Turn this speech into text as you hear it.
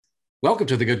Welcome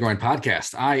to the Good Growing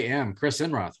Podcast. I am Chris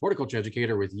Enroth, horticulture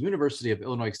educator with University of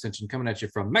Illinois Extension, coming at you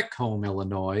from Macomb,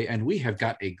 Illinois. And we have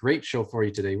got a great show for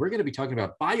you today. We're going to be talking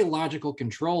about biological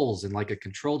controls in like a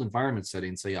controlled environment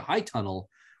setting, say a high tunnel,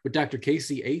 with Dr.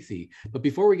 Kacie Athey. But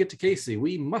before we get to Kacie,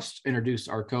 we must introduce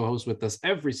our co-host with us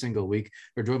every single week.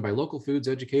 We're joined by local foods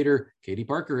educator Katie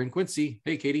Parker in Quincy.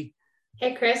 Hey, Katie.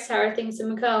 Hey, Chris. How are things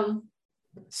in Macomb?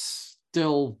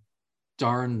 Still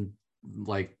darn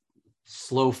like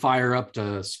slow fire up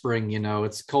to spring. You know,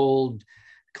 it's cold,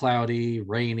 cloudy,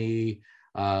 rainy.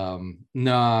 No,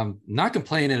 I'm not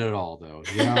complaining at all, though.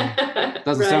 You know,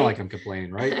 doesn't sound like I'm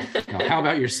complaining, right? No, how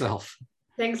about yourself?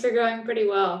 Things are going pretty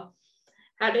well.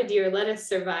 How did your lettuce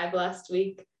survive last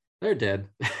week? They're dead.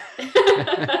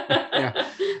 Yeah.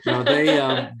 No,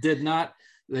 they did not.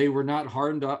 They were not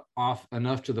hardened off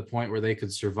enough to the point where they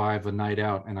could survive a night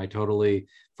out. And I totally,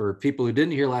 for people who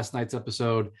didn't hear last night's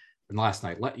episode, and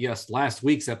last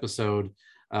week's episode,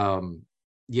 I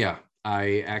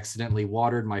accidentally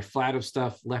watered my flat of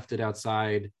stuff, left it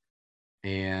outside,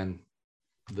 and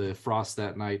the frost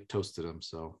that night toasted them.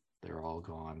 So they're all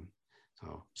gone.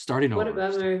 So starting over. What a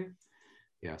bummer.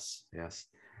 Yes.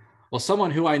 Well,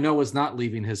 someone who I know is not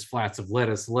leaving his flats of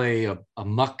lettuce lay a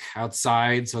muck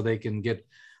outside so they can get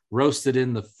roasted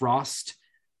in the frost.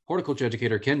 Horticulture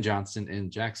educator Ken Johnson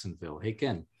in Jacksonville. Hey,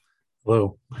 Ken.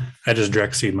 Hello. I just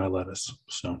direct seed my lettuce,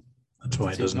 so that's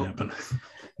why it doesn't happen.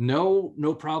 No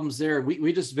problems there.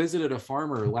 We just visited a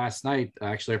farmer last night,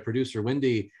 actually, our producer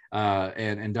Wendy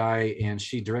and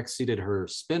she direct seeded her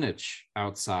spinach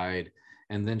outside.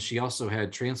 And then she also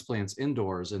had transplants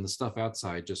indoors, and the stuff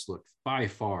outside just looked by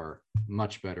far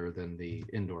much better than the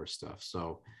indoor stuff.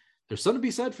 So there's something to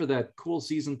be said for that cool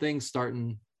season thing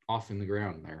starting off in the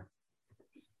ground there.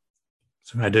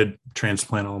 So I did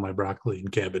transplant all my broccoli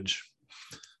and cabbage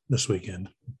this weekend,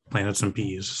 planted some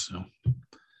peas. So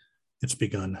it's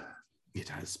begun. It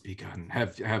has begun.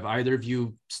 Have either of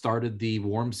you started the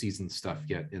warm season stuff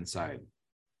yet inside?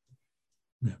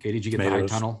 Yeah. Katie, did you get Tomatoes.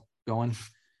 The high tunnel going?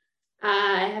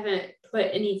 I haven't put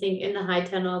anything in the high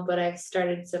tunnel, but I've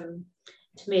started some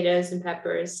tomatoes and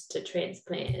peppers to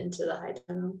transplant into the high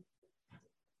tunnel.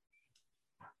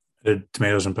 I did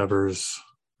tomatoes and peppers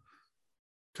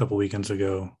a couple weekends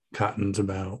ago. Cotton's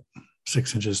about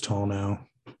 6 inches tall now.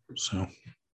 So,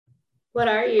 what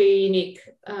are your unique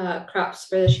crops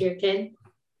for this year, Ken?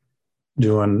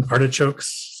 Doing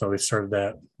artichokes. So we started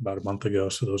that about a month ago.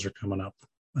 So those are coming up.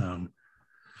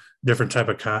 Different type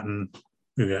of cotton.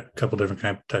 We've got a couple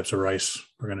different types of rice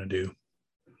we're going to do.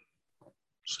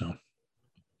 So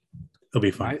it'll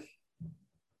be fun.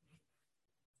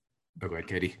 Oh, go ahead,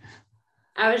 Katie.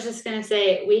 I was just going to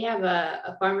say, we have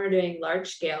a farmer doing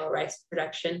large-scale rice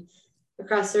production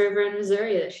across the river in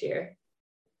Missouri this year.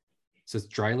 So it's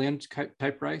dryland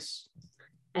type rice?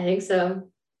 I think so.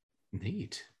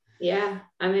 Neat. Yeah,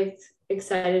 I'm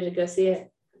excited to go see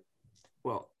it.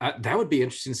 Well, that would be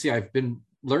interesting to see. I've been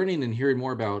learning and hearing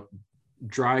more about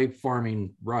dry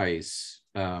farming rice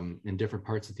in different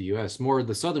parts of the U.S., more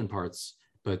the southern parts,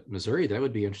 but Missouri, that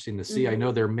would be interesting to see. Mm-hmm. I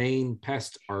know their main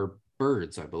pest are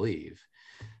birds, I believe.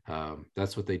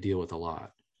 That's what they deal with a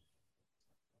lot.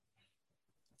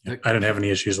 I didn't have any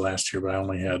issues last year, but I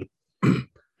only had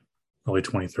probably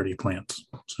 20, 30 plants.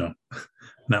 So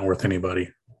not worth anybody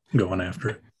going after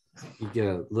it. You get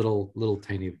a little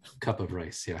tiny cup of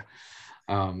rice. Yeah.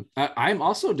 I'm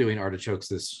also doing artichokes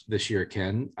this year,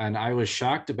 Ken, and I was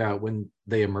shocked about when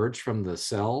they emerged from the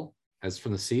cell as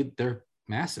from the seed. They're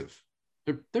massive.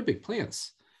 They're big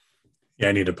plants. Yeah,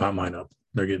 I need to pot mine up.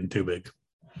 They're getting too big.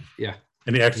 Yeah,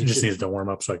 and it actually just needs to warm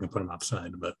up so I can put them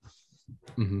outside. But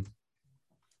do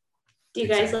you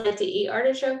guys like to eat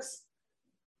artichokes?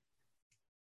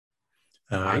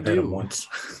 I did them once.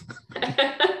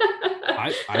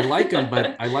 I like them,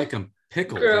 but I like them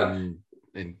pickled.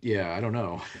 And yeah, I don't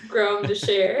know. Grow them to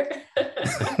share.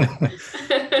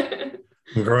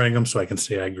 I'm growing them so I can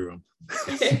say I grew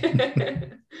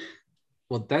them.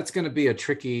 Well, that's going to be a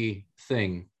tricky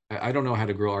thing. I don't know how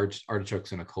to grow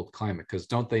artichokes in a cold climate, because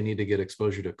don't they need to get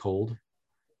exposure to cold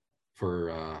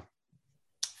for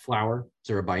flower?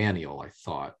 They're a biennial, I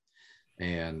thought.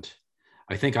 And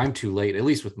I think I'm too late, at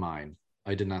least with mine.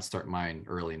 I did not start mine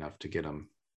early enough to get them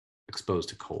exposed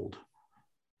to cold.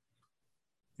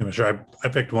 I'm sure I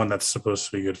picked one that's supposed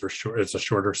to be good for short. It's a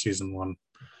shorter season one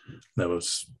that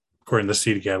was, according to the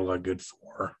seed catalog, good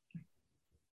for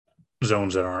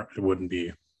zones that it wouldn't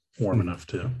be warm enough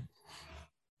to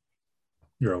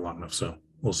grow long enough. So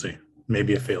we'll see.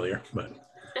 Maybe a failure, but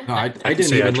no, I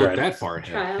didn't even look that far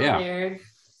ahead. Yeah,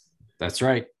 that's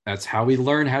right. That's how we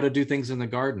learn how to do things in the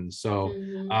garden. So,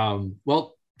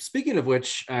 well, speaking of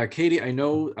which, Katie, I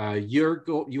know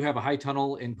you have a high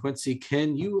tunnel in Quincy.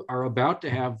 Ken, you are about to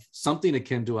have something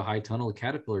akin to a high tunnel, a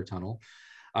caterpillar tunnel.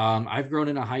 I've grown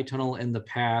in a high tunnel in the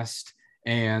past,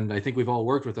 and I think we've all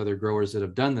worked with other growers that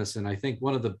have done this. And I think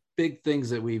one of the big things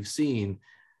that we've seen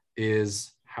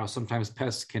is how sometimes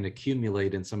pests can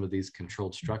accumulate in some of these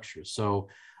controlled structures. So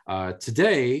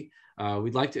today,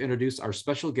 we'd like to introduce our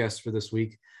special guest for this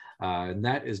week, and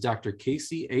that is Dr.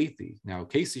 Kacie Athey. Now,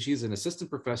 Kacie, she's an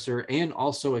assistant professor and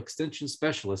also extension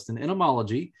specialist in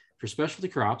entomology for specialty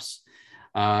crops.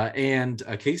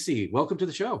 Kacie, welcome to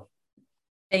the show.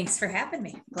 Thanks for having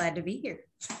me. Glad to be here.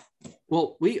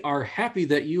 Well, we are happy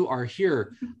that you are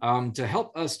here to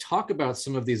help us talk about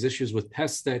some of these issues with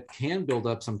pests that can build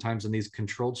up sometimes in these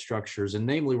controlled structures. And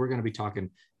namely, we're going to be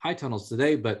talking high tunnels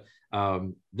today, but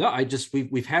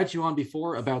we've had you on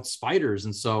before about spiders.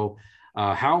 And so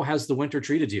how has the winter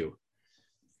treated you?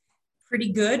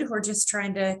 Pretty good. We're just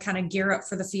trying to kind of gear up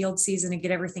for the field season and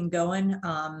get everything going,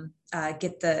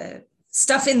 get the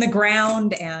stuff in the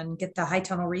ground and get the high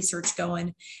tunnel research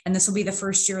going. And this will be the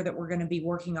first year that we're going to be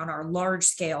working on our large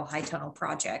scale high tunnel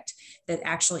project that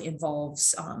actually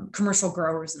involves commercial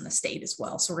growers in the state as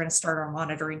well. So we're going to start our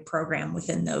monitoring program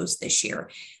within those this year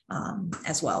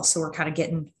as well. So we're kind of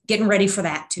getting ready for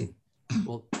that too.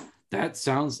 Well, that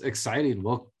sounds exciting.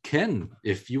 Well, Ken,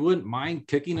 if you wouldn't mind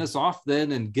kicking us off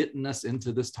then and getting us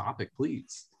into this topic,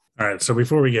 please. All right. So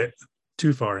before we get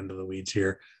too far into the weeds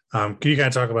here, can you kind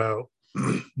of talk about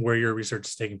where your research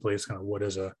is taking place, kind of what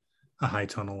is a high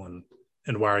tunnel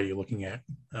and why are you looking at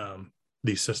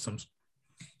these systems?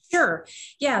 Sure.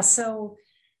 Yeah. So,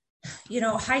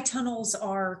 high tunnels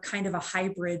are kind of a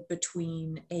hybrid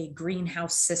between a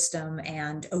greenhouse system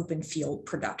and open field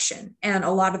production. And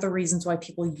a lot of the reasons why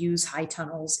people use high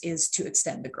tunnels is to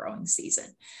extend the growing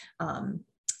season.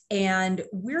 And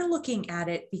we're looking at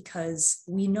it because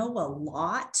we know a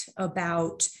lot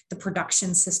about the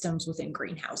production systems within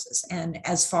greenhouses and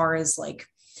as far as like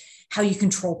how you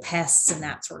control pests and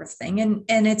that sort of thing.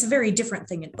 And it's a very different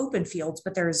thing in open fields,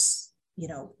 but there's,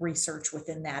 research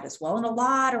within that as well. And a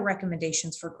lot of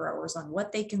recommendations for growers on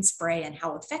what they can spray and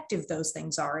how effective those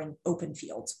things are in open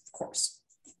fields, of course.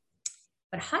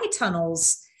 But high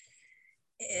tunnels,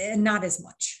 not as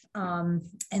much.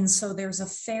 And so there's a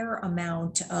fair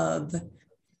amount of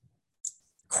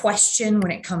question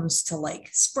when it comes to like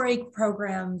spray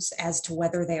programs as to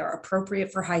whether they are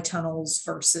appropriate for high tunnels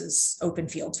versus open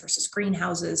fields versus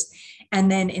greenhouses. And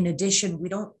then in addition, we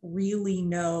don't really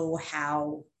know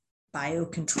how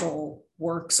biocontrol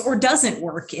works or doesn't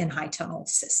work in high tunnel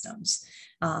systems.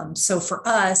 So for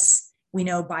us, we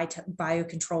know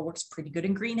biocontrol works pretty good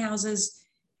in greenhouses.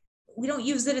 We don't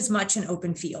use it as much in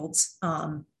open fields,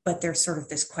 but there's sort of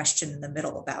this question in the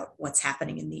middle about what's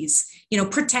happening in these,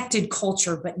 protected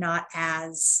culture, but not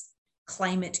as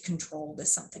climate controlled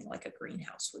as something like a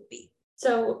greenhouse would be.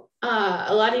 So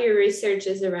a lot of your research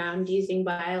is around using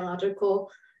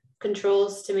biological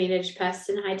controls to manage pests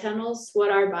in high tunnels. What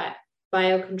are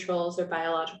biocontrols or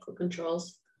biological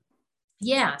controls?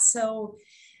 Yeah, so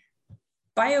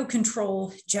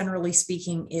biocontrol, generally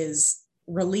speaking, is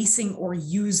releasing or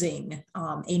using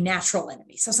a natural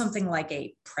enemy. So something like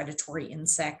a predatory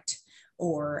insect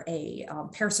or a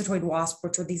parasitoid wasp,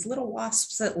 which are these little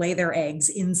wasps that lay their eggs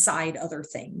inside other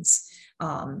things,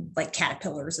 like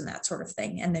caterpillars and that sort of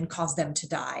thing, and then cause them to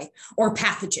die, or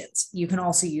pathogens. You can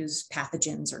also use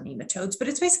pathogens or nematodes, but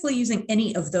it's basically using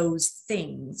any of those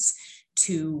things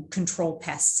to control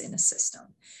pests in a system.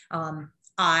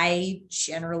 I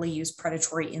generally use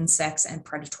predatory insects and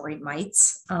predatory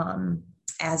mites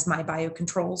as my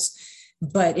biocontrols,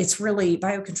 but it's really,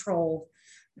 biocontrol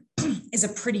is a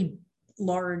pretty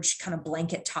large kind of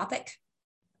blanket topic.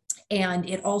 And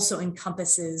it also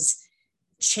encompasses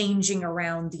changing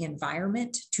around the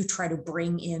environment to try to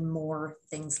bring in more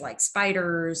things like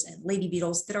spiders and lady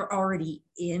beetles that are already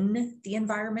in the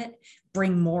environment,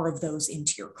 bring more of those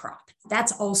into your crop.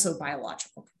 That's also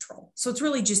biological control. So it's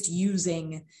really just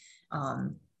using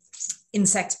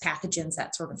insects, pathogens,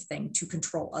 that sort of thing to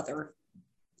control other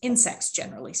insects,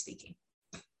 generally speaking.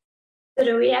 So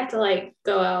do we have to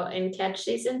go out and catch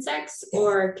these insects,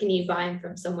 or can you buy them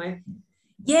from somewhere?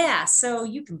 Yeah, so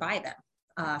you can buy them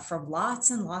from lots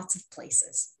and lots of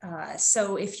places.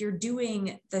 So if you're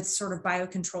doing the sort of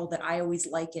biocontrol that I always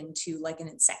liken to like an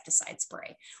insecticide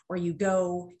spray, where you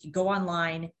go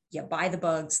online, you buy the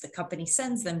bugs, the company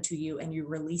sends them to you, and you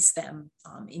release them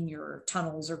in your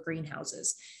tunnels or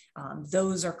greenhouses.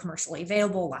 Those are commercially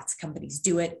available. Lots of companies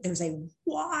do it. There's a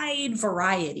wide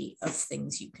variety of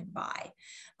things you can buy.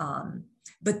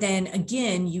 But then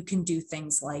again, you can do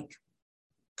things like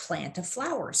plant a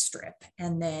flower strip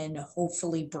and then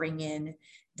hopefully bring in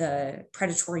the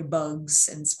predatory bugs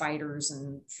and spiders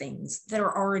and things that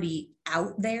are already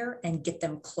out there and get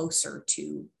them closer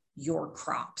to your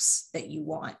crops that you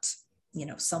want,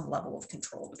 some level of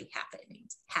control to be happening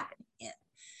in.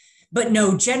 But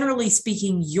no, generally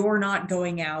speaking, you're not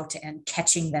going out and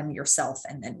catching them yourself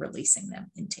and then releasing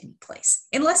them into any place,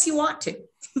 unless you want to.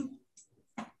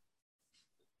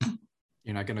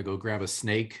 You're not going to go grab a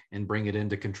snake and bring it in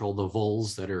to control the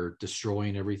voles that are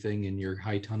destroying everything in your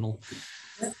high tunnel?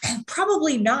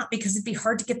 Probably not, because it'd be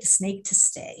hard to get the snake to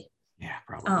stay. Yeah,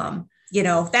 probably.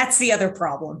 That's the other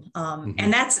problem.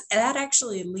 And that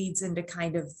actually leads into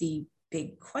kind of the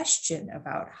big question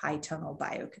about high tunnel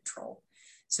biocontrol.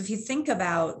 So if you think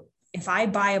about, if I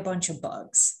buy a bunch of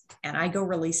bugs and I go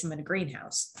release them in a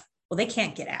greenhouse, well, they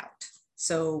can't get out.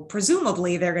 So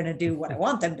presumably they're going to do what I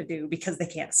want them to do because they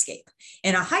can't escape.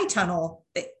 In a high tunnel,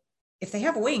 if they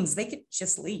have wings, they could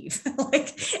just leave.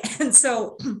 And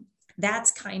so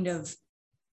that's kind of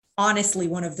honestly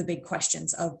one of the big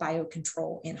questions of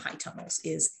biocontrol in high tunnels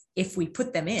is, if we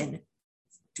put them in,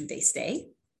 do they stay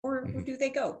or do they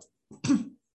go?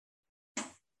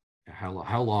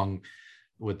 How long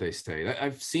would they stay?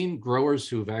 I've seen growers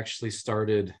who've actually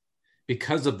started,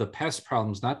 because of the pest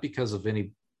problems, not because of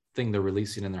anything they're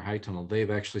releasing in their high tunnel,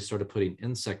 they've actually started putting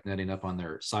insect netting up on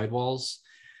their sidewalls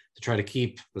to try to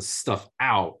keep the stuff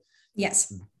out.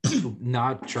 Yes.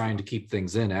 Not trying to keep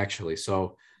things in, actually.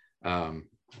 So oh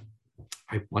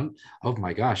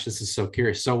my gosh, this is so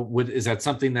curious. So is that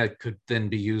something that could then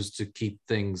be used to keep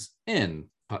things in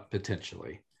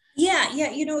potentially? Yeah,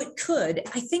 it could.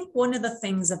 I think one of the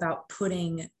things about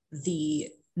putting the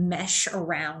mesh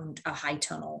around a high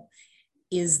tunnel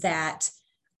is that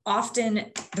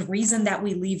often the reason that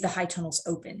we leave the high tunnels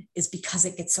open is because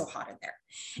it gets so hot in there.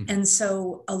 And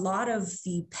so a lot of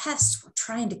the pests we're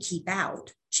trying to keep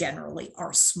out generally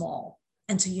are small.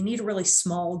 And so you need a really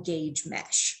small gauge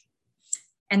mesh.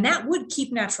 And that would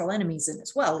keep natural enemies in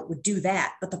as well. It would do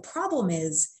that. But the problem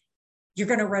is you're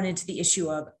going to run into the issue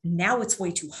of now it's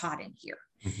way too hot in here.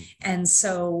 And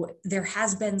so there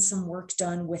has been some work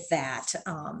done with that.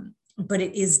 But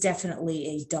it is definitely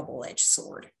a double-edged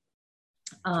sword.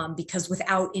 Because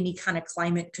without any kind of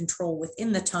climate control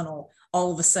within the tunnel,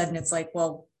 all of a sudden it's like,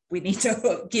 well, we need to,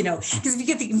 because if you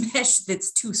get the mesh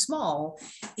that's too small,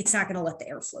 it's not going to let the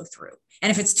air flow through.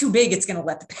 And if it's too big, it's going to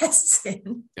let the pests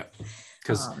in. Yeah,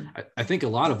 because I think a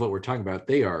lot of what we're talking about,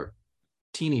 they are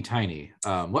teeny tiny.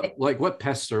 What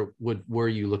pests were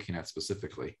you looking at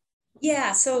specifically?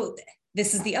 Yeah, so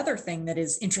this is the other thing that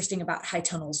is interesting about high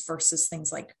tunnels versus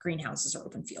things like greenhouses or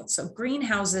open fields. So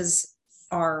greenhouses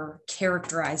are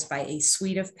characterized by a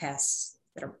suite of pests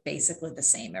that are basically the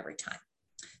same every time.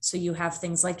 So you have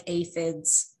things like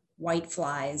aphids,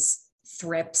 whiteflies,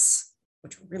 thrips,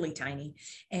 which are really tiny,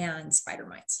 and spider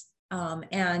mites.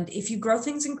 And if you grow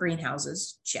things in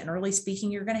greenhouses, generally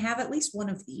speaking, you're going to have at least one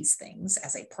of these things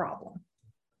as a problem.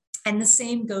 And the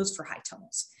same goes for high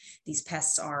tunnels. These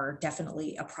pests are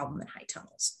definitely a problem in high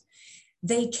tunnels.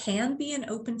 They can be in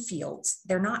open fields.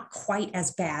 They're not quite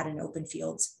as bad in open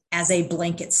fields as a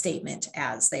blanket statement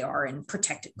as they are in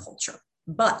protected culture.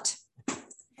 But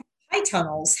high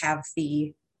tunnels have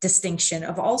the distinction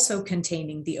of also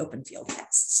containing the open field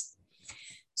pests.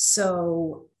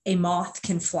 So a moth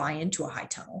can fly into a high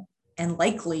tunnel, and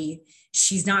likely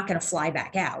she's not going to fly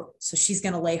back out. So she's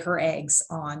going to lay her eggs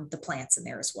on the plants in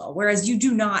there as well. Whereas you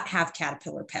do not have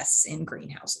caterpillar pests in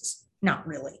greenhouses. Not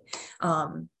really.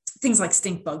 Things like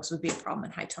stink bugs would be a problem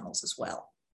in high tunnels as well.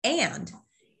 And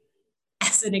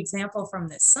as an example from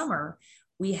this summer,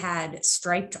 we had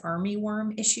striped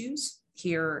armyworm issues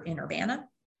here in Urbana.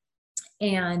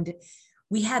 And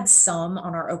we had some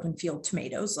on our open field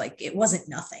tomatoes. Like, it wasn't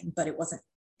nothing, but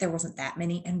there wasn't that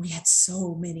many. And we had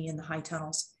so many in the high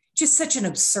tunnels, just such an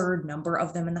absurd number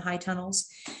of them in the high tunnels,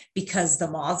 because the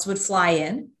moths would fly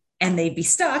in and they'd be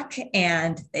stuck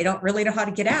and they don't really know how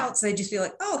to get out. So they just be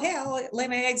like, oh, hey, I'll lay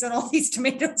my eggs on all these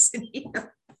tomatoes in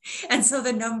here. And so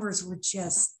the numbers were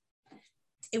just,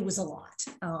 it was a lot.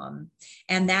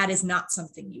 And that is not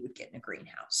something you would get in a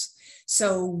greenhouse.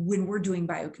 So when we're doing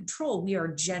biocontrol, we are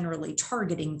generally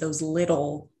targeting those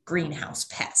little greenhouse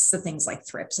pests, the things like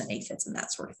thrips and aphids and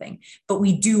that sort of thing. But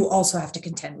we do also have to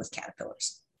contend with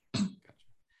caterpillars.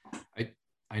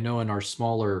 I know in our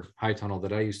smaller high tunnel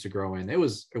that I used to grow in, it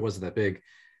wasn't that big.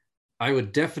 I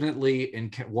would definitely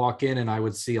walk in and I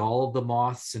would see all of the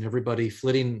moths and everybody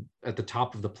flitting at the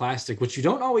top of the plastic, which you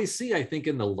don't always see, I think,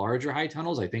 in the larger high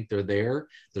tunnels. I think they're there.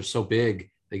 They're so big,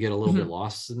 they get a little bit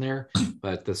lost in there.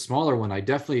 But the smaller one, I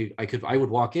would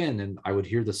walk in and I would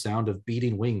hear the sound of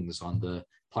beating wings on the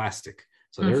plastic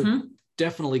So they're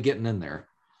definitely getting in there.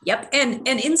 Yep. And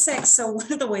insects. So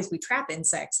one of the ways we trap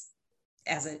insects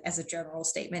as a general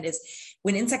statement is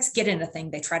when insects get in a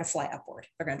thing, they try to fly upward.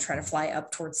 They're going to try to fly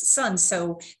up towards the sun.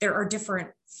 So there are different,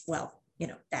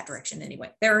 that direction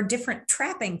anyway. There are different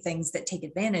trapping things that take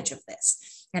advantage of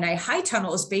this. And a high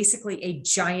tunnel is basically a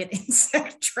giant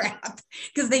insect trap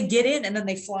because they get in and then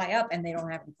they fly up and they don't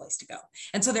have any place to go.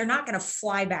 And so they're not going to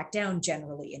fly back down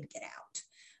generally and get out.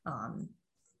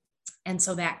 And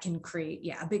so that can create,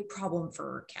 a big problem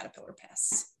for caterpillar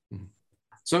pests.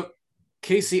 So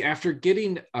Kacie, after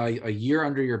getting a year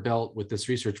under your belt with this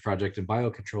research project and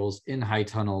biocontrols in high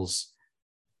tunnels,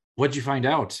 what'd you find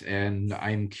out? And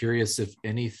I'm curious if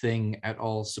anything at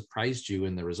all surprised you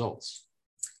in the results.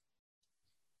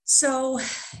 So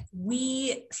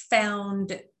we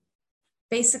found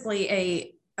basically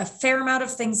a fair amount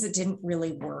of things that didn't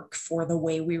really work for the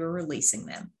way we were releasing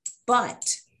them.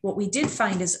 But what we did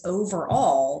find is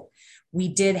overall, we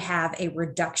did have a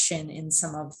reduction in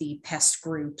some of the pest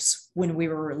groups when we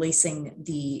were releasing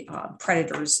the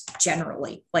predators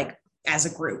generally, like as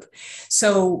a group.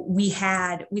 So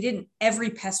every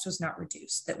pest was not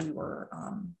reduced that we were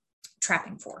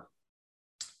trapping for.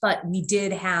 But we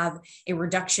did have a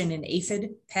reduction in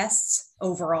aphid pests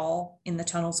overall in the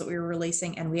tunnels that we were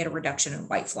releasing, and we had a reduction in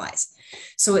whiteflies.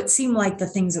 So it seemed like the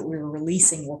things that we were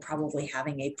releasing were probably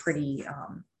having a pretty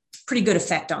good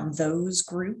effect on those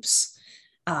groups.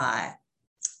 The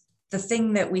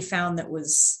thing that we found that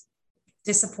was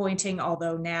disappointing,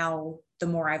 although now the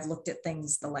more I've looked at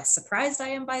things, the less surprised I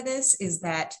am by this, is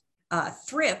that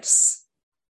thrips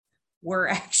were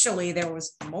actually, there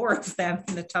was more of them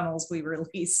in the tunnels we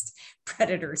released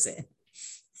predators in.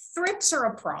 Thrips are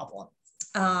a problem.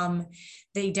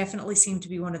 They definitely seem to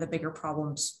be one of the bigger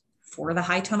problems for the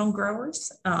high tunnel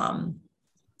growers.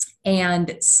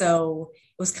 And so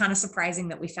it was kind of surprising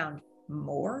that we found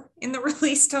more in the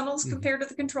release tunnels compared to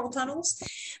the control tunnels.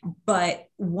 But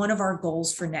one of our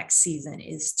goals for next season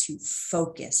is to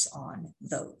focus on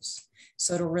those.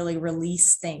 So to really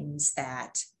release things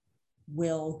that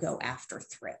will go after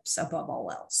thrips above all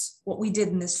else. What we did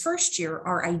in this first year,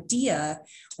 our idea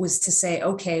was to say,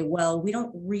 okay, well, we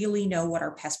don't really know what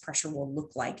our pest pressure will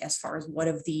look like as far as what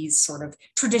of these sort of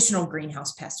traditional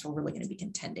greenhouse pests we're really going to be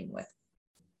contending with.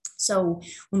 So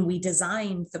when we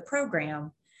designed the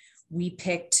program, we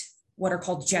picked what are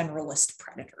called generalist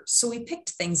predators. So we picked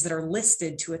things that are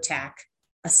listed to attack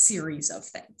a series of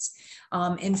things.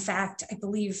 In fact, I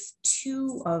believe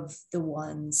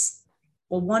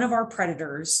one of our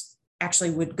predators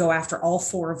actually would go after all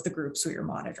 4 of the groups we were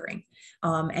monitoring.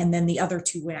 And then the other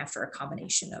 2 went after a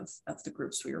combination of the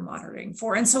groups we were monitoring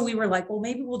for. And so we were like, well,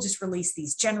 maybe we'll just release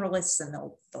these generalists and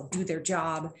they'll do their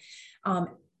job.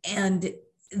 And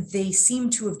they seem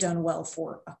to have done well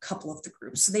for a couple of the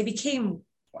groups. So they became,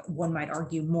 one might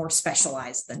argue, more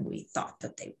specialized than we thought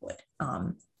that they would.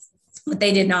 But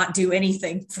they did not do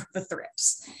anything for the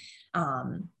thrips.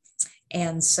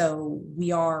 And so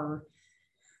we are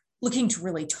looking to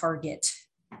really target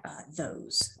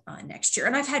those next year.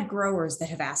 And I've had growers that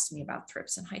have asked me about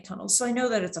thrips and high tunnels. So I know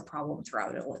that it's a problem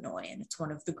throughout Illinois. And it's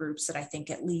one of the groups that I think,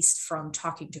 at least from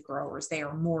talking to growers, they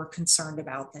are more concerned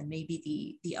about than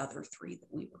maybe the other 3 that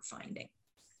we were finding.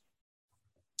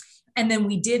 And then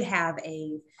we did have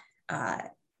a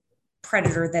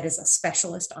predator that is a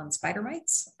specialist on spider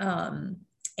mites.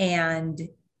 And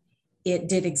it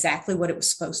did exactly what it was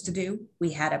supposed to do.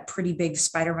 We had a pretty big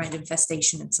spider mite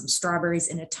infestation and some strawberries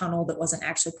in a tunnel that wasn't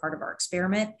actually part of our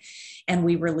experiment. And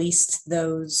we released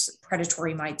those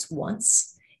predatory mites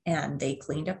once and they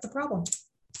cleaned up the problem.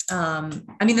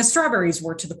 The strawberries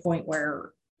were to the point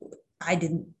where I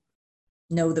didn't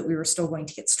know that we were still going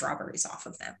to get strawberries off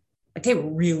of them. Like, they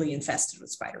were really infested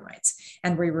with spider mites.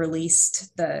 And we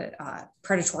released the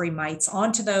predatory mites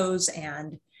onto those,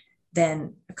 and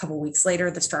then a couple of weeks later,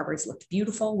 the strawberries looked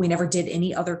beautiful. We never did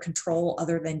any other control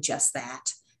other than just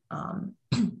that.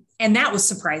 And that was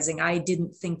surprising. I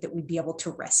didn't think that we'd be able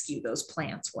to rescue those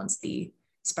plants once the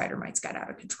spider mites got out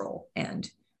of control. And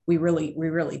we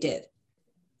really did,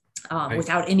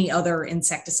 without any other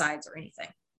insecticides or anything.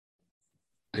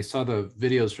 I saw the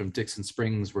videos from Dixon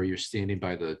Springs where you're standing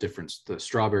by the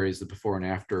strawberries, the before and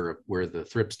after where the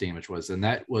thrips damage was. And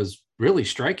that was really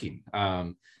striking.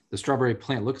 The strawberry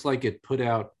plant looks like it put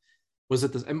out,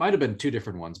 it might've been 2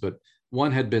 different ones, but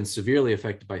one had been severely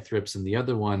affected by thrips, and the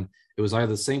other one, it was either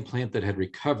the same plant that had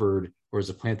recovered or was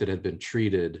a plant that had been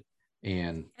treated.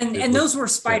 And those were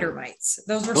spider mites.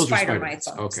 Those were spider mites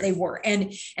on those. Okay. They were.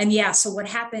 And yeah, so what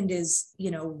happened is,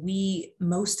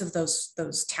 most of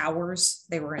those towers,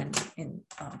 they were in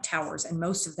towers, and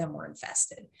most of them were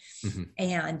infested. Mm-hmm.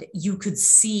 And you could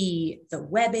see the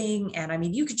webbing, and I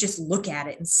mean, you could just look at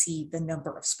it and see the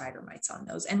number of spider mites on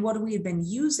those. And what we had been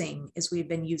using is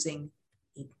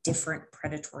a different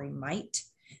predatory mite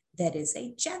that is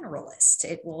a generalist.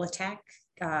 It will attack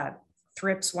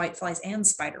thrips, whiteflies, and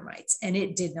spider mites, and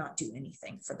it did not do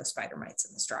anything for the spider mites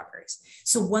in the strawberries.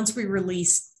 So once we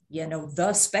released,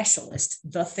 the specialist,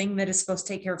 the thing that is supposed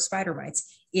to take care of spider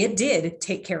mites, it did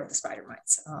take care of the spider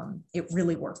mites. It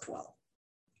really worked well.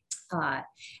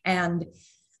 And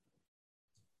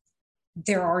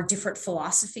there are different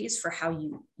philosophies for how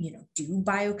you do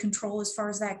biocontrol as far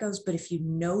as that goes. But if you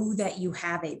know that you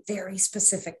have a very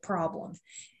specific problem,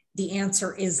 the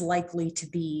answer is likely to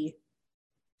be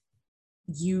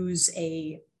use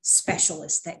a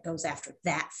specialist that goes after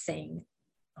that thing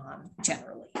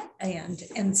generally.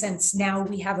 And since now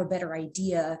we have a better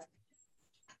idea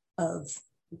of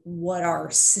what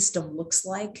our system looks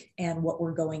like and what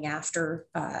we're going after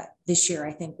this year,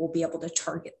 I think we'll be able to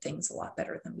target things a lot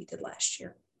better than we did last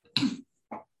year.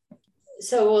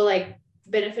 So will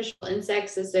beneficial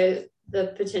insects, is there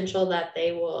the potential that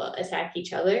they will attack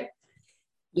each other?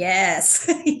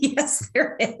 Yes, yes,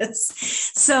 there is.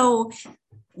 So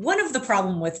one of the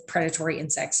problem with predatory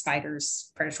insects,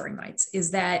 spiders, predatory mites,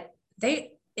 is that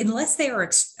unless they are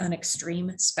an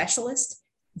extreme specialist,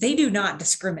 they do not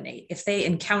discriminate. If they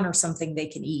encounter something they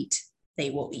can eat,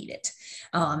 they will eat it.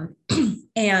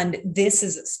 And this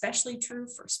is especially true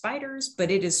for spiders,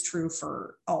 but it is true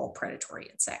for all predatory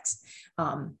insects.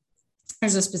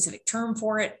 There's a specific term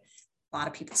for it. A lot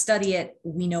of people study it.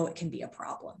 We know it can be a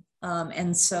problem.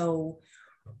 And so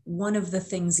one of the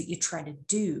things that you try to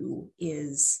do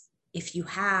is, if you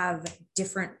have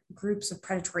different groups of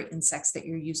predatory insects that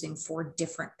you're using for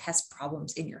different pest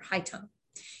problems in your high tunnel,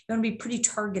 you want to be pretty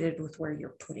targeted with where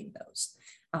you're putting those.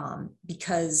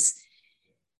 Because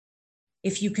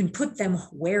if you can put them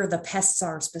where the pests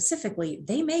are specifically,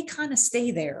 they may kind of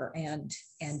stay there and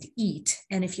eat.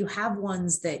 And if you have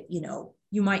ones that,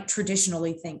 you might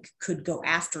traditionally think could go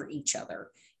after each other,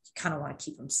 kind of want to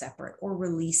keep them separate or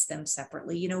release them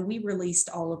separately. We released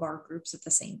all of our groups at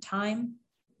the same time,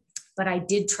 but I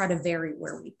did try to vary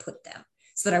where we put them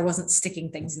so that I wasn't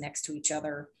sticking things next to each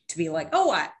other to be like,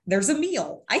 there's a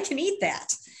meal, I can eat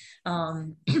that.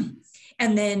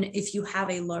 And then if you have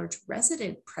a large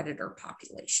resident predator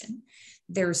population,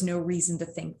 there's no reason to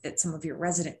think that some of your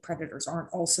resident predators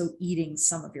aren't also eating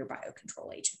some of your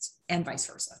biocontrol agents, and vice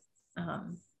versa,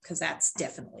 because that's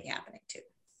definitely happening too.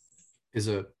 Is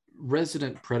a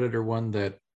resident predator one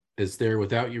that is there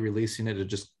without you releasing it? It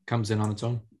just comes in on its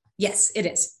own? Yes, it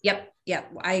is. Yep.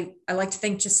 I like to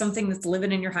think just something that's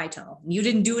living in your high tunnel. You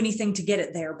didn't do anything to get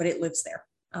it there, but it lives there.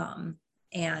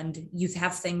 And you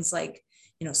have things like,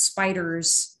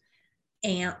 spiders,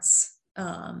 ants,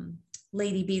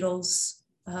 lady beetles,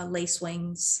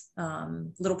 lacewings,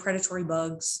 little predatory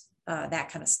bugs, that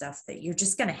kind of stuff that you're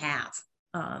just going to have.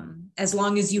 As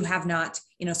long as you have not,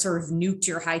 sort of nuked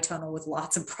your high tunnel with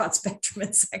lots of broad spectrum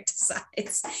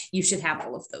insecticides, you should have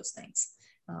all of those things.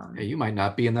 Hey, you might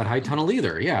not be in that high tunnel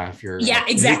either. Yeah, if you're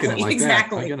exactly, nuking it like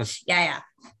exactly. That. Yeah.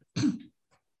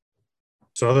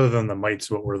 So other than the mites,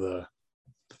 what were the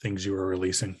things you were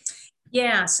releasing?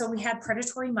 Yeah, so we had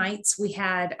predatory mites. We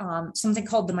had something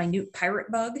called the minute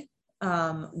pirate bug,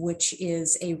 which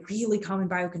is a really common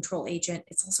biocontrol agent.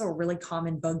 It's also a really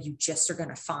common bug you just are going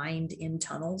to find in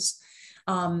tunnels.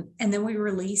 And then we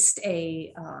released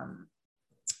a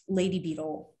lady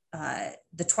beetle,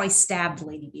 the twice stabbed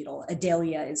lady beetle.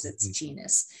 Adelia is its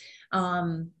genus.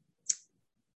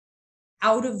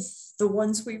 Out of the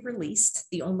ones we released,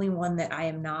 the only one that I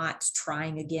am not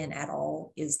trying again at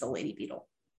all is the lady beetle.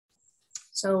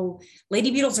 So lady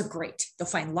beetles are great. You'll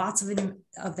find lots of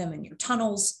them in your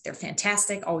tunnels. They're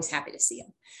fantastic. Always happy to see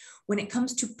them. When it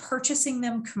comes to purchasing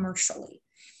them commercially,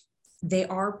 they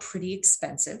are pretty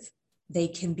expensive. They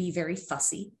can be very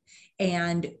fussy.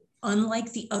 And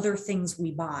unlike the other things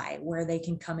we buy, where they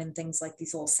can come in things like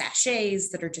these little sachets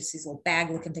that are just these little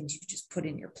bag looking things you can just put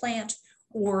in your plant,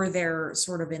 or they're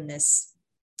sort of in this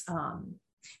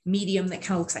medium that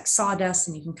kind of looks like sawdust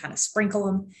and you can kind of sprinkle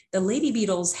them. The lady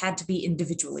beetles had to be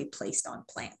individually placed on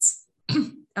plants.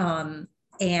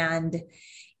 And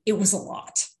it was a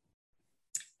lot.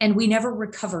 And we never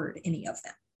recovered any of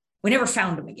them. We never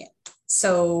found them again.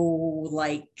 So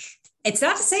it's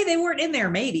not to say they weren't in there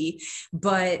maybe,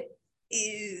 but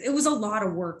it was a lot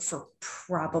of work for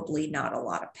probably not a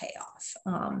lot of payoff.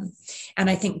 And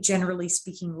I think generally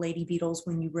speaking, lady beetles,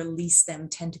 when you release them,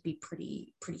 tend to be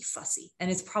pretty fussy. And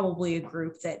it's probably a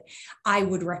group that I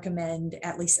would recommend,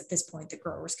 at least at this point, that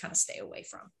growers kind of stay away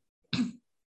from.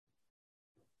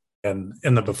 And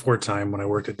in the before time, when I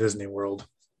worked at Disney World,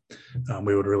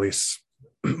 we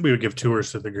would give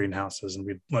tours to the greenhouses, and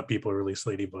we'd let people release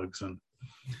ladybugs, and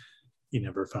you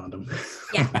never found them.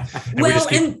 Yeah.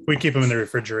 We keep them in the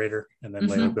refrigerator and then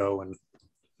let them go, and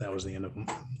that was the end of them.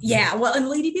 Yeah. Well, and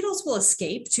lady beetles will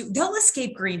escape too. They'll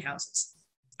escape greenhouses.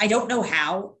 I don't know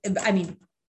how. I mean,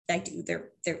 I do.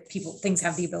 Things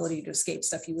have the ability to escape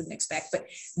stuff you wouldn't expect, but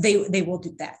they will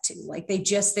do that too. Like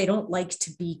they don't like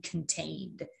to be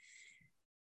contained.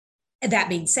 That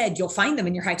being said, you'll find them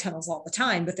in your high tunnels all the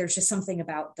time, but there's just something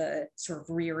about the sort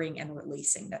of rearing and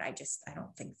releasing that I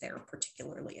don't think they're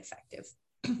particularly effective.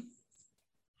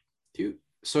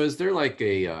 So is there like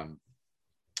a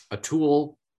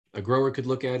tool a grower could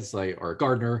look at? It's like, or a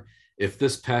gardener, if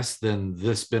this pest, then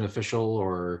this beneficial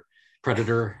or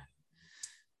predator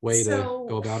way to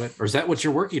go about it? Or is that what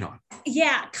you're working on?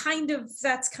 Yeah, kind of.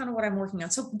 That's kind of what I'm working on.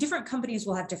 So different companies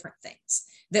will have different things,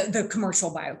 the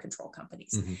commercial biocontrol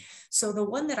companies. Mm-hmm. So the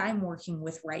one that I'm working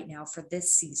with right now for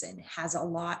this season has a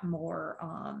lot more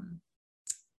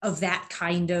of that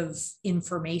kind of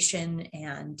information,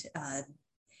 and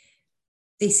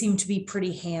they seem to be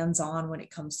pretty hands-on when it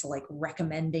comes to like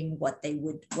recommending what you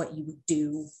would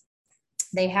do.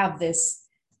 They have this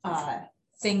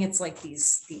thing. It's like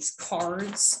these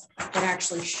cards that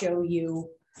actually show you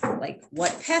like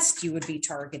what pest you would be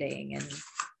targeting,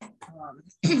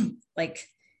 and like,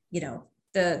 you know,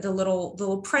 the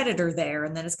little predator there,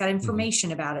 and then it's got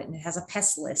information about it, and it has a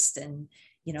pest list, and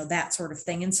you know, that sort of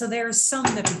thing. And so there's some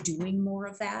that are doing more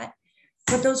of that,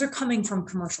 but those are coming from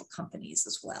commercial companies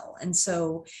as well. And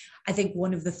so I think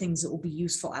one of the things that will be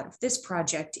useful out of this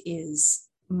project is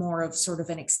more of sort of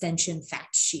an extension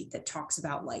fact sheet that talks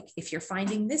about, like, if you're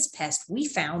finding this pest, we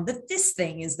found that this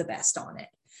thing is the best on it.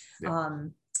 Yeah.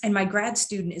 And my grad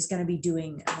student is going to be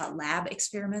doing lab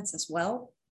experiments as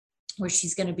well, where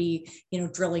she's going to be, you know,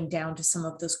 drilling down to some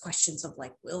of those questions of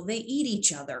like, will they eat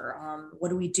each other? What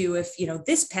do we do if, you know,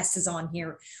 this pest is on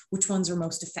here? Which ones are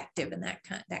most effective, and that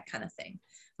kind of thing.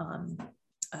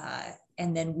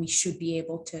 And then we should be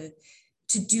able to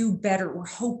do better. We're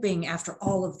hoping after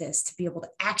all of this to be able to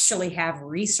actually have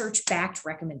research-backed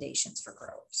recommendations for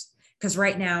growers. Because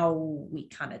right now we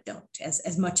kind of don't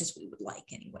as much as we would like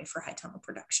anyway for high tunnel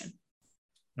production.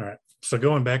 All right. So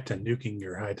going back to nuking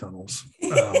your high tunnels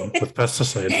with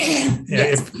pesticides,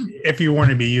 yes. if you want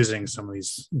to be using some of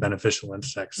these beneficial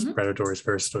insects, predatories,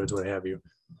 parasitoids, what have you,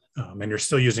 and you're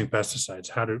still using pesticides,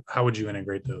 how would you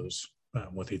integrate those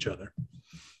with each other?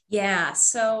 Yeah.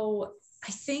 So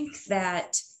I think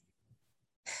that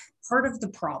part of the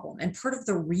problem and part of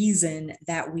the reason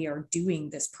that we are doing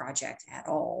this project at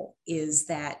all is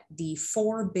that the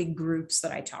 4 big groups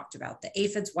that I talked about, the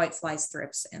aphids, whiteflies,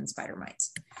 thrips, and spider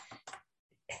mites,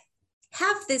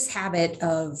 have this habit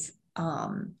of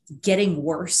getting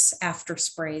worse after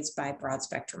sprays by broad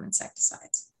spectrum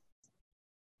insecticides.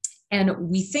 And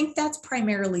we think that's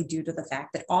primarily due to the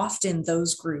fact that often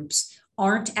those groups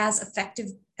aren't as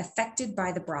affected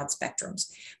by the broad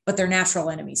spectrums, but their natural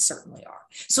enemies certainly are.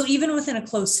 So even within a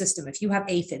closed system, if you have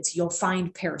aphids, you'll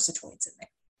find parasitoids in there.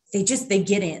 They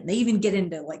get in. They even get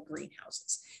into like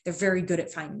greenhouses. They're very good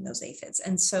at finding those aphids.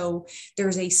 And so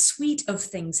there's a suite of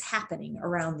things happening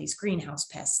around these greenhouse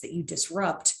pests that you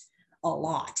disrupt a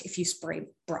lot if you spray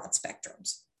broad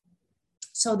spectrums.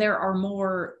 So there are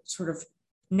more sort of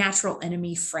natural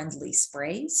enemy friendly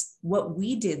sprays. What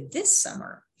we did this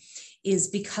summer is,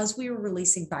 because we were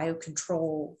releasing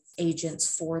biocontrol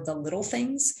agents for the little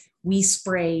things, we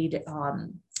sprayed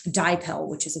Dipel,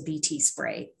 which is a BT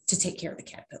spray, to take care of the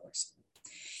caterpillars.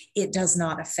 It does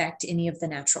not affect any of the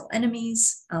natural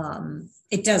enemies.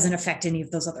 It doesn't affect any of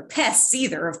those other pests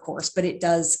either, of course, but it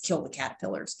does kill the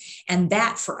caterpillars. And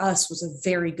that for us was a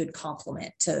very good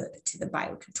complement to the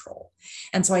biocontrol.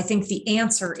 And so I think the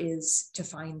answer is to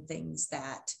find things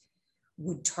that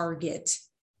would target.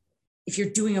 If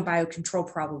you're doing a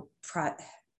biocontrol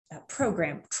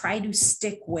program, try to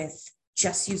stick with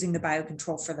just using the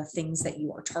biocontrol for the things that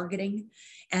you are targeting.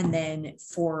 And then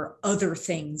for other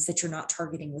things that you're not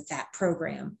targeting with that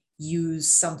program,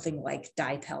 use something like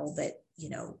Dipel that, you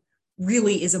know,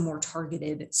 really is a more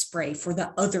targeted spray for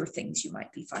the other things you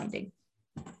might be finding.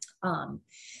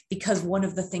 Because one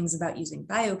of the things about using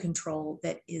biocontrol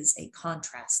that is a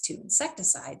contrast to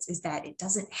insecticides is that it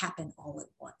doesn't happen all at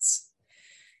once.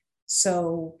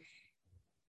 So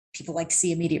People like to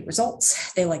see immediate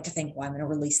results. They like to think, well, I'm going to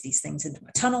release these things into my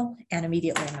tunnel and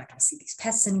immediately I'm not going to see these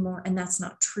pests anymore. And that's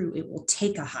not true. It will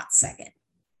take a hot second.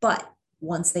 But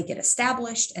once they get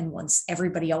established and once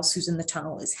everybody else who's in the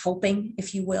tunnel is helping,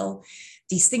 if you will,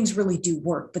 these things really do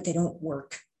work, but they don't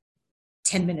work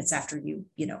 10 minutes after you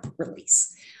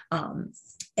release.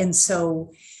 And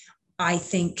so I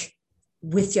think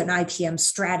with an IPM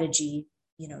strategy,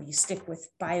 you stick with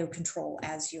biocontrol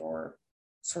as your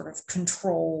sort of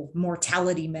control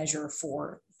mortality measure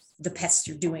for the pests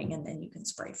you're doing, and then you can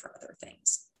spray for other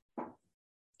things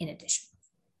in addition.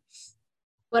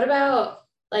 What about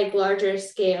like larger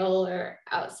scale or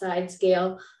outside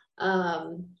scale?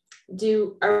 Are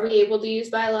we able to use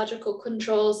biological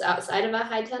controls outside of a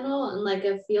high tunnel and like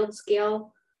a field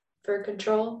scale for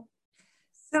control?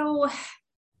 So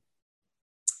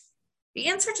the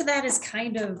answer to that is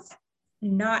kind of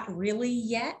not really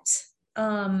yet.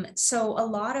 So a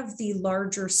lot of the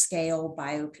larger scale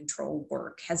biocontrol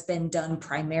work has been done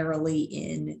primarily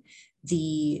in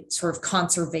the sort of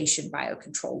conservation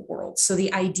biocontrol world. So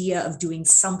the idea of doing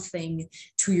something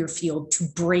to your field to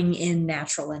bring in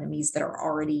natural enemies that are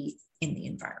already in the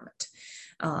environment.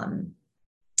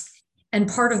 And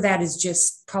part of that is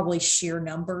just probably sheer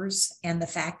numbers and the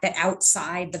fact that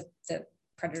outside the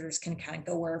predators can kind of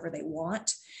go wherever they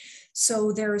want.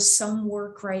 So there's some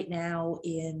work right now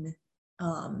in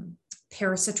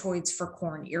parasitoids for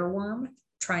corn earworm,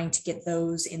 trying to get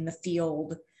those in the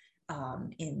field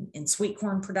in sweet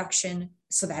corn production.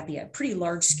 So that'd be a pretty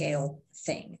large scale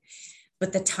thing,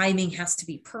 but the timing has to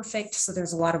be perfect. So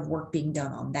there's a lot of work being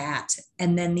done on that.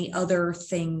 And then the other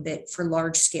thing that for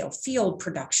large scale field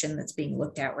production that's being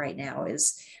looked at right now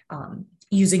is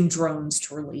using drones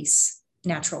to release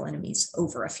natural enemies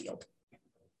over a field.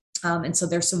 And so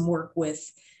there's some work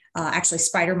with actually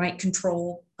spider mite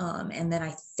control, and then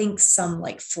I think some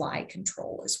like fly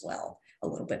control as well, a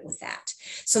little bit with that.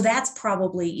 So that's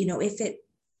probably,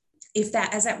 if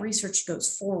that as that research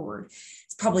goes forward,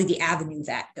 it's probably the avenue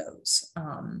that goes.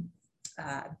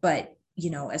 But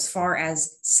as far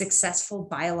as successful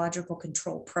biological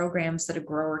control programs that a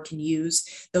grower can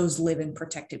use, those live in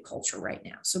protected culture right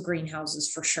now. So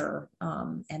greenhouses for sure.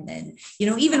 And then,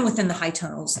 even within the high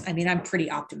tunnels, I mean, I'm pretty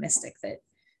optimistic that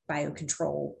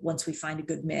biocontrol, once we find a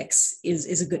good mix,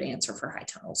 is a good answer for high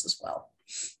tunnels as well.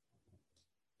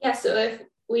 Yeah, so if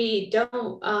we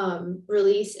don't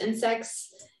release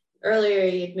insects, earlier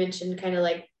you'd mentioned kind of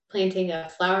like planting a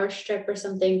flower strip or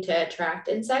something to attract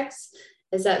insects.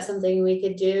 Is that something we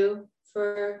could do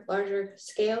for larger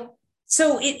scale?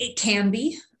 So it can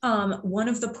be. One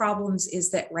of the problems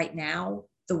is that right now,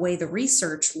 the way the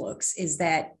research looks is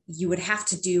that you would have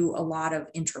to do a lot of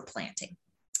interplanting.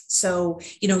 So,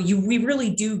 we really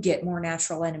do get more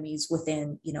natural enemies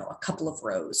within, a couple of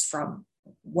rows from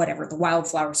whatever, the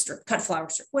wildflower strip, cut flower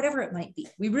strip, whatever it might be.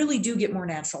 We really do get more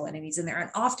natural enemies in there. And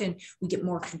often we get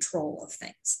more control of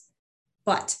things,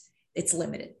 but it's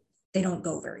limited. They don't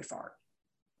go very far.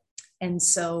 And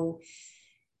so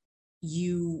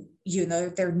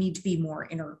there need to be more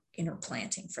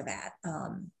interplanting for that.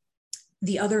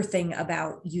 The other thing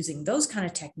about using those kind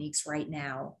of techniques right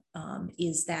now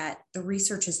is that the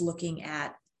research is looking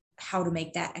at how to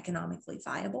make that economically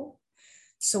viable.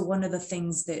 So one of the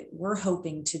things that we're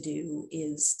hoping to do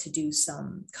is to do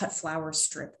some cut flower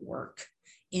strip work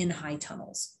in high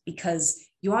tunnels, because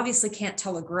you obviously can't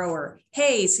tell a grower,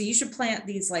 hey, so you should plant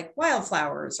these like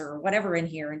wildflowers or whatever in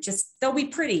here and just, they'll be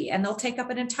pretty and they'll take up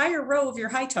an entire row of your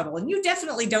high tunnel. And you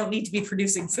definitely don't need to be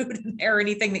producing food in there or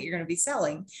anything that you're going to be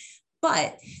selling.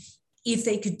 But if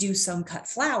they could do some cut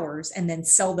flowers and then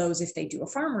sell those if they do a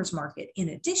farmer's market in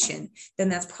addition, then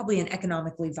that's probably an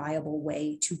economically viable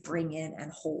way to bring in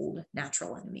and hold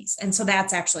natural enemies. And so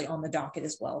that's actually on the docket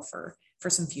as well for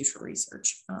some future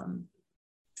research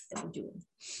that we're doing.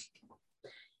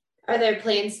 Are there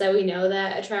plants that we know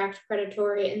that attract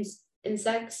predatory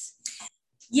insects?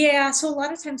 Yeah, so a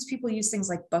lot of times people use things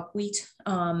like buckwheat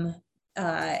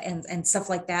and stuff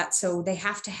like that. So they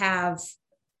have to have,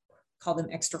 call them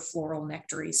extra floral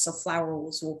nectaries. So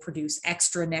flowers will produce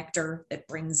extra nectar that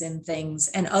brings in things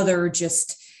and other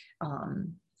just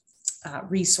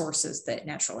resources that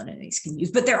natural enemies can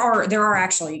use. But there are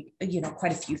actually,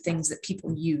 quite a few things that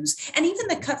people use. And even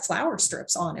the cut flower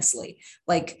strips, honestly,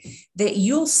 like that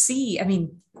you'll see, I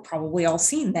mean, probably all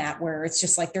seen that where it's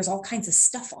just like, there's all kinds of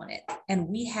stuff on it. And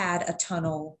we had a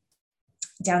tunnel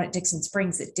down at Dixon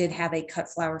Springs that did have a cut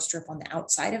flower strip on the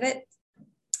outside of it.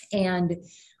 And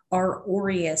our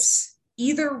aureus,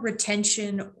 either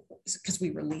retention, because we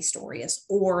released aureus,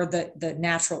 or the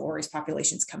natural aureus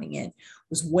populations coming in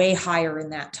was way higher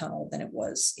in that tunnel than it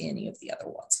was in any of the other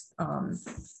ones.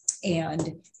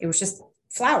 and it was just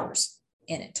flowers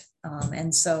in it.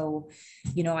 And so,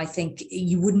 I think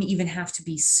you wouldn't even have to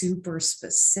be super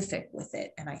specific with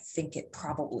it. And I think it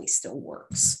probably still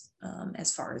works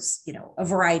as far as, a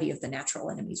variety of the natural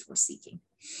enemies we're seeking.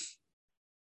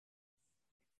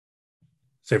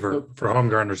 Say for home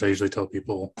gardeners, I usually tell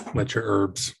people, let your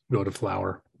herbs go to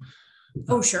flower.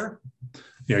 Oh, sure.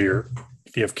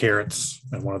 If you have carrots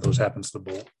and one of those happens to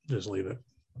bolt, just leave it.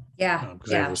 Yeah. Because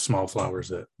they have those small flowers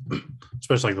that,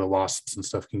 especially the wasps and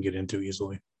stuff, can get into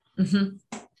easily. Mm-hmm.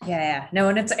 Yeah. No,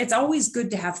 and it's always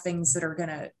good to have things that are going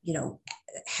to,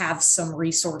 have some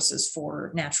resources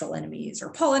for natural enemies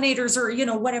or pollinators or,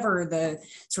 whatever the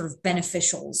sort of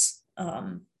beneficials,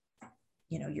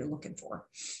 you're looking for.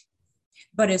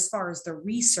 But as far as the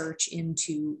research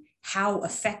into how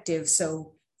effective,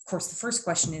 so of course, the first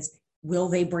question is, will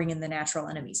they bring in the natural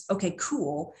enemies? Okay,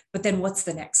 cool. But then what's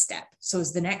the next step? So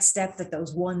is the next step that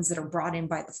those ones that are brought in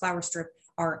by the flower strip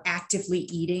are actively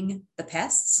eating the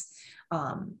pests?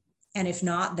 And if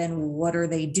not, then what are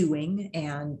they doing?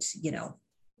 And,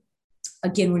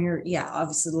 again, when you're,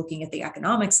 obviously looking at the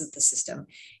economics of the system,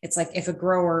 it's like if a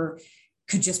grower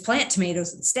could just plant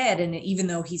tomatoes instead, and even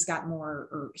though he's got more,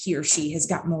 or he or she has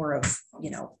got more of,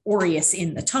 aureus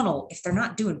in the tunnel, if they're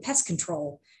not doing pest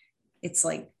control, it's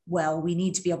like, well, we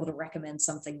need to be able to recommend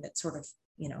something that sort of,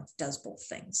 does both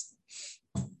things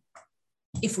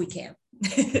if we can.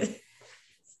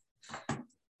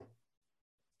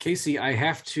 Kacie, I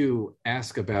have to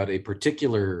ask about a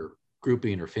particular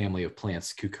grouping or family of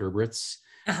plants, cucurbits.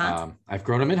 I've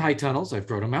grown them in high tunnels, I've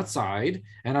grown them outside,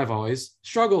 and I've always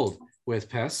struggled with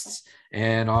pests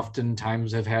and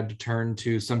oftentimes have had to turn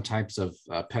to some types of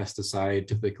pesticide,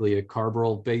 typically a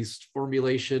carbaryl-based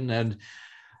formulation. And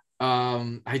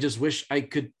I just wish I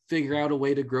could figure out a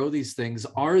way to grow these things.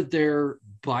 Are there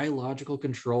biological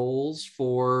controls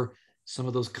for some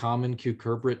of those common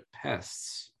cucurbit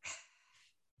pests?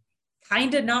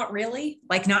 Kind of, not really,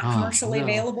 like not commercially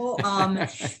available.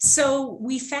 So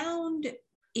we found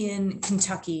in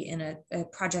Kentucky in a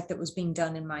project that was being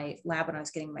done in my lab when I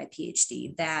was getting my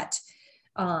PhD that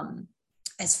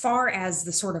as far as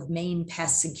the sort of main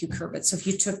pests in cucurbits, so if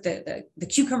you took the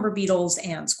cucumber beetles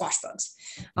and squash bugs,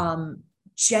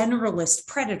 generalist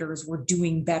predators were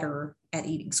doing better at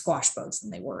eating squash bugs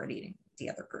than they were at eating the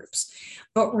other groups.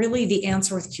 But really the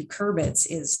answer with cucurbits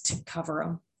is to cover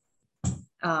them.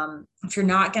 If you're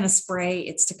not going to spray,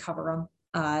 it's to cover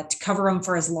them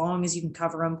for as long as you can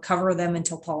cover them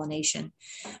until pollination.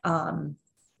 And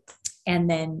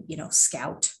then,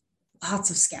 scout, lots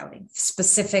of scouting,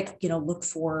 specific, look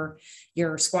for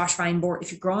your squash vine borer.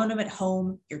 If you're growing them at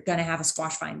home, you're going to have a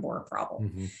squash vine borer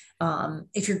problem.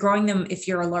 If you're growing them, if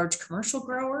you're a large commercial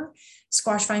grower,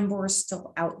 squash vine borer is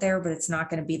still out there, but it's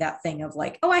not going to be that thing of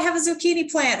like, oh, I have a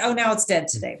zucchini plant. Oh, now it's dead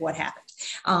today. What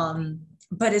happened?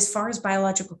 But as far as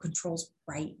biological controls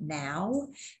right now,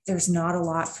 there's not a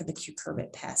lot for the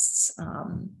cucurbit pests.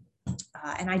 And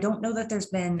I don't know that there's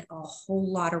been a whole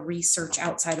lot of research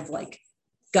outside of like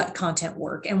gut content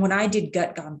work. And when I did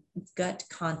gut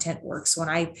content work, so when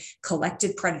I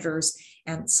collected predators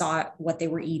and saw what they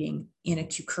were eating in a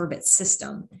cucurbit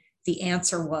system, the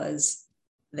answer was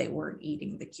they weren't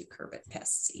eating the cucurbit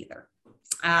pests either.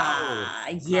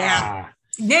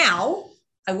 Now,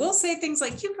 I will say things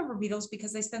like cucumber beetles,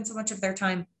 because they spend so much of their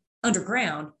time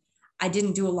underground. I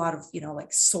didn't do a lot of,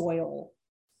 like soil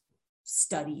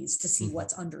studies to see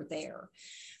what's under there.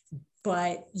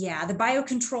 But yeah, the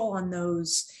biocontrol on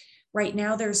those right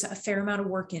now, there's a fair amount of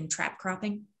work in trap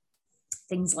cropping,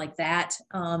 things like that,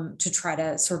 to try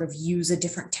to sort of use a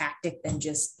different tactic than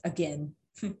just, again,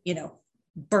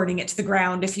 burning it to the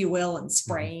ground, if you will, and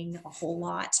spraying a whole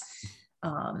lot.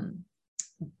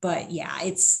 But yeah,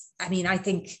 I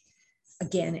think,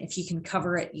 again, if you can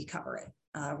cover it, you cover it.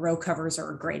 Row covers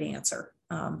are a great answer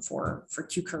for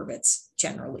cucurbits,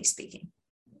 generally speaking.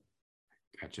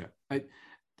 Gotcha. I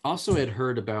also had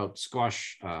heard about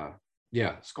squash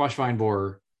vine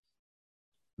borer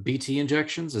BT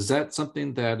injections. Is that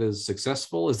something that is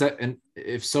successful? And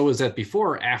if so, is that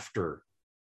before or after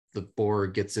the borer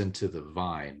gets into the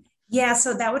vine? Yeah,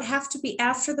 so that would have to be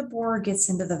after the borer gets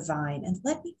into the vine. And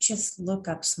let me just look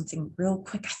up something real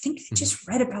quick. I think I just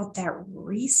read about that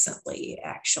recently,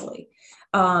 actually.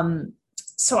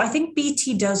 So I think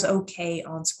BT does okay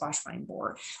on squash vine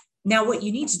borer. Now, what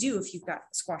you need to do if you've got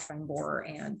squash vine borer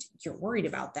and you're worried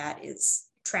about that is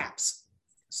traps.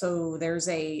 So there's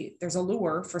a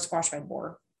lure for squash vine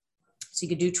borer. So you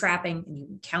could do trapping and you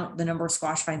can count the number of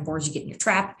squash vine borers you get in your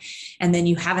trap. And then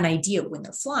you have an idea when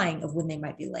they're flying of when they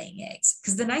might be laying eggs.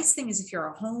 Because the nice thing is if you're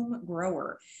a home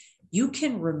grower, you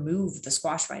can remove the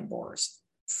squash vine borers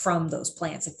from those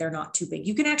plants if they're not too big.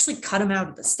 You can actually cut them out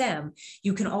of the stem.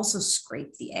 You can also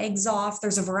scrape the eggs off.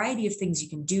 There's a variety of things you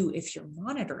can do if you're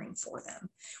monitoring for them,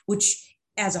 which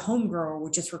as a home grower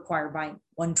would just require buying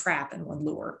one trap and one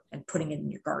lure and putting it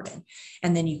in your garden.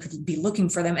 And then you could be looking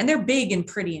for them. And they're big and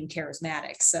pretty and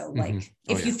charismatic. So like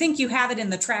if you think you have it in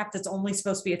the trap that's only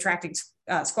supposed to be attracting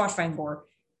squash vine borer,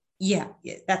 yeah,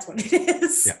 that's what it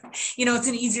is. Yeah. It's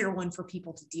an easier one for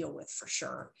people to deal with for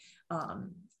sure.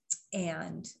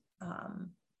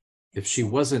 If she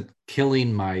wasn't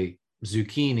killing my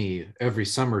zucchini every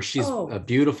summer, she's a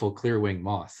beautiful clear-winged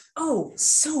moth. Oh,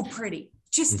 so pretty.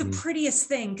 Just the prettiest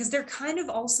thing, because they're kind of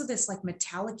also this like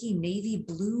metallic-y navy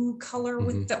blue color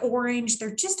with the orange.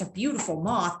 They're just a beautiful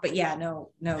moth, but yeah,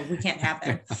 no, we can't have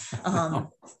them.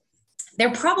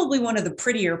 They're probably one of the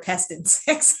prettier pest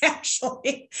insects,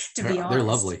 actually, to be honest. They're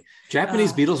lovely.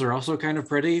 Japanese beetles are also kind of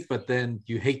pretty, but then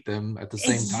you hate them at the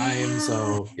same time.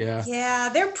 So, yeah. Yeah,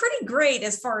 they're pretty great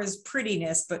as far as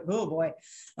prettiness, but oh boy.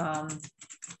 I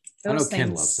know Ken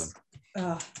loves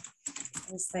them.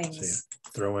 Those things.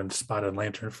 Throw in spotted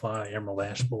lanternfly, emerald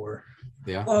ash borer.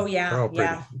 Yeah. Oh, yeah.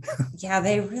 Yeah. Yeah,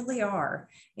 they really are.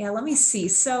 Yeah, let me see.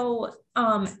 So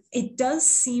it does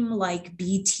seem like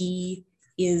BT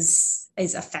is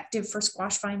effective for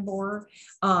squash vine borer.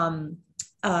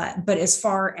 But as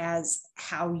far as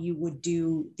how you would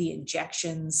do the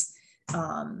injections,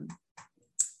 I'm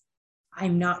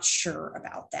not sure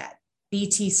about that.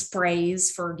 BT sprays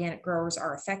for organic growers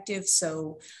are effective.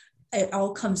 So it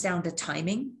all comes down to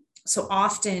timing. So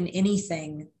often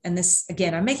anything, and this,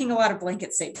 again, I'm making a lot of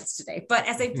blanket statements today, but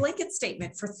as a blanket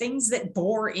statement for things that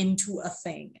bore into a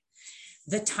thing,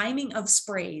 the timing of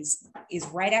sprays is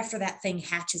right after that thing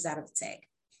hatches out of its egg.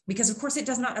 Because of course it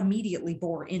does not immediately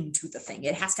bore into the thing.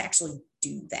 It has to actually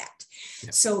do that.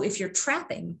 Yep. So if you're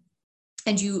trapping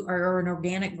and you are an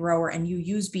organic grower and you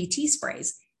use BT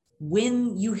sprays,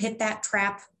 when you hit that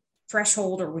trap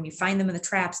threshold or when you find them in the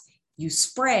traps, you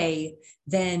spray,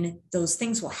 then those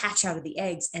things will hatch out of the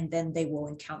eggs and then they will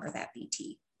encounter that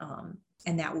BT.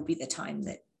 And that will be the time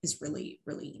that is really,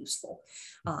 really useful.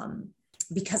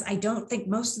 Because I don't think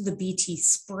most of the BT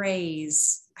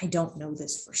sprays, I don't know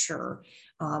this for sure.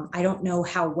 I don't know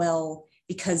how well,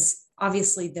 because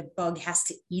obviously the bug has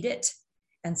to eat it.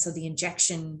 And so the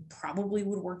injection probably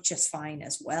would work just fine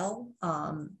as well.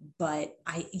 But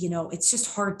it's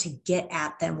just hard to get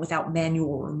at them without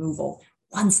manual removal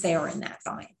once they are in that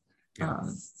vine. Yeah.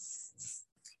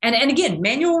 And again,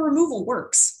 manual removal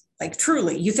works. Like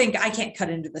truly, you think I can't cut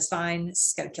into this vine, this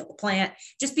is going to kill the plant.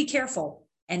 Just be careful.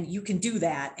 And you can do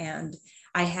that. And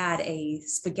I had a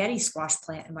spaghetti squash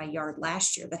plant in my yard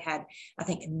last year that had, I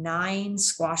think, 9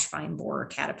 squash vine borer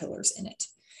caterpillars in it.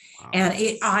 Wow.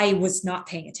 And I was not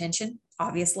paying attention,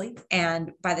 obviously.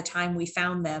 And by the time we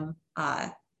found them,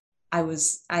 I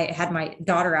had my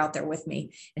daughter out there with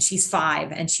me, and she's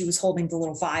 5, and she was holding the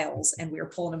little vials, and we were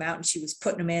pulling them out, and she was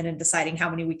putting them in and deciding how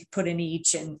many we could put in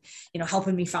each, and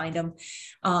helping me find them.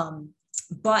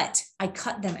 But I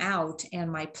cut them out,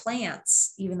 and my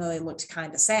plants, even though they looked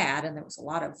kind of sad and there was a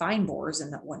lot of vine borers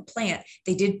in that one plant,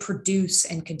 they did produce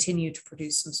and continue to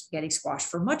produce some spaghetti squash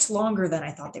for much longer than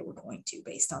I thought they were going to,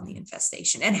 based on the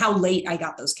infestation and how late I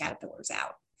got those caterpillars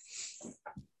out.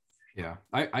 Yeah,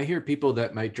 I hear people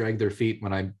that might drag their feet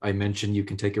when I mention you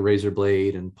can take a razor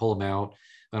blade and pull them out.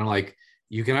 And I'm like,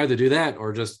 you can either do that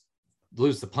or just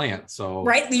lose the plant. So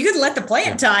right, you could let the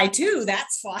plant die too.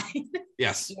 That's fine.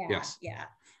 Yes. Yeah.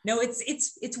 No,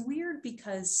 it's weird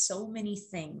because so many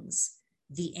things,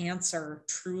 the answer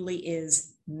truly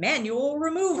is manual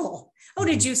removal. Oh,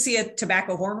 did you see a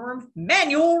tobacco hornworm?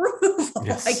 Manual removal.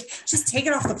 Yes. Like just take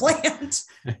it off the plant.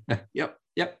 Yep.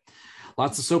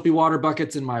 Lots of soapy water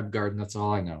buckets in my garden. That's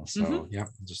all I know. So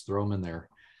just throw them in there.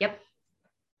 Yep.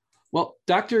 Well,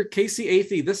 Dr. Kacie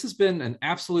Athey, this has been an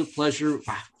absolute pleasure.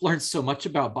 I've learned so much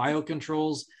about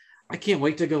biocontrols. I can't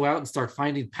wait to go out and start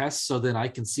finding pests so then I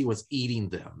can see what's eating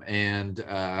them. And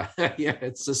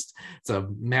it's a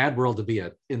mad world to be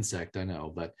an insect, I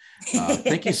know. But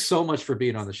thank you so much for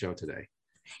being on the show today.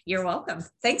 You're welcome.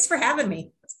 Thanks for having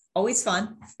me. It's always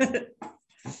fun.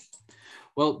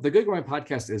 Well, the Good Growing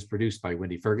Podcast is produced by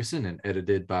Wendy Ferguson and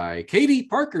edited by Katie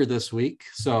Parker this week.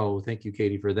 So thank you,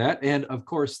 Katie, for that. And of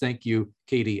course, thank you,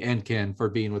 Katie and Ken, for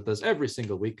being with us every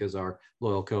single week as our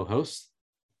loyal co-hosts.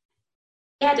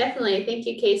 Yeah, definitely. Thank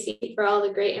you, Kacie, for all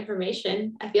the great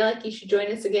information. I feel like you should join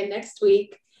us again next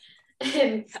week.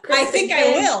 And I think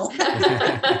I will.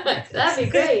 That'd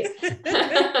be great.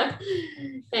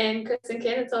 And Chris and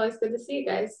Ken, it's always good to see you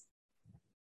guys.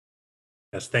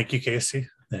 Yes, thank you, Kacie.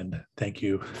 And thank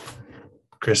you,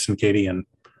 Chris and Katie. And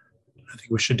I think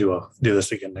we should do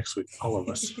this again next week, all of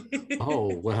us.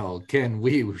 Oh, well,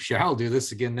 we shall do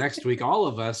this again next week, all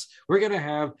of us. We're going to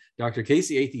have Dr.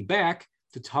 Kacie Athey back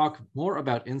to talk more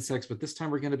about insects, but this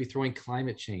time we're going to be throwing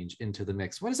climate change into the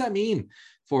mix. What does that mean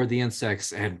for the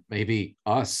insects and maybe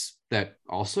us that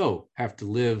also have to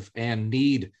live and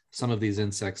need some of these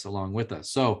insects along with us?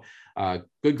 So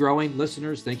good growing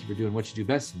listeners, thank you for doing what you do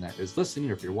best, and that is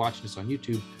listening, or if you're watching us on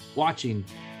YouTube, watching,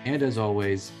 and as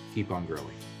always, keep on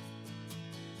growing.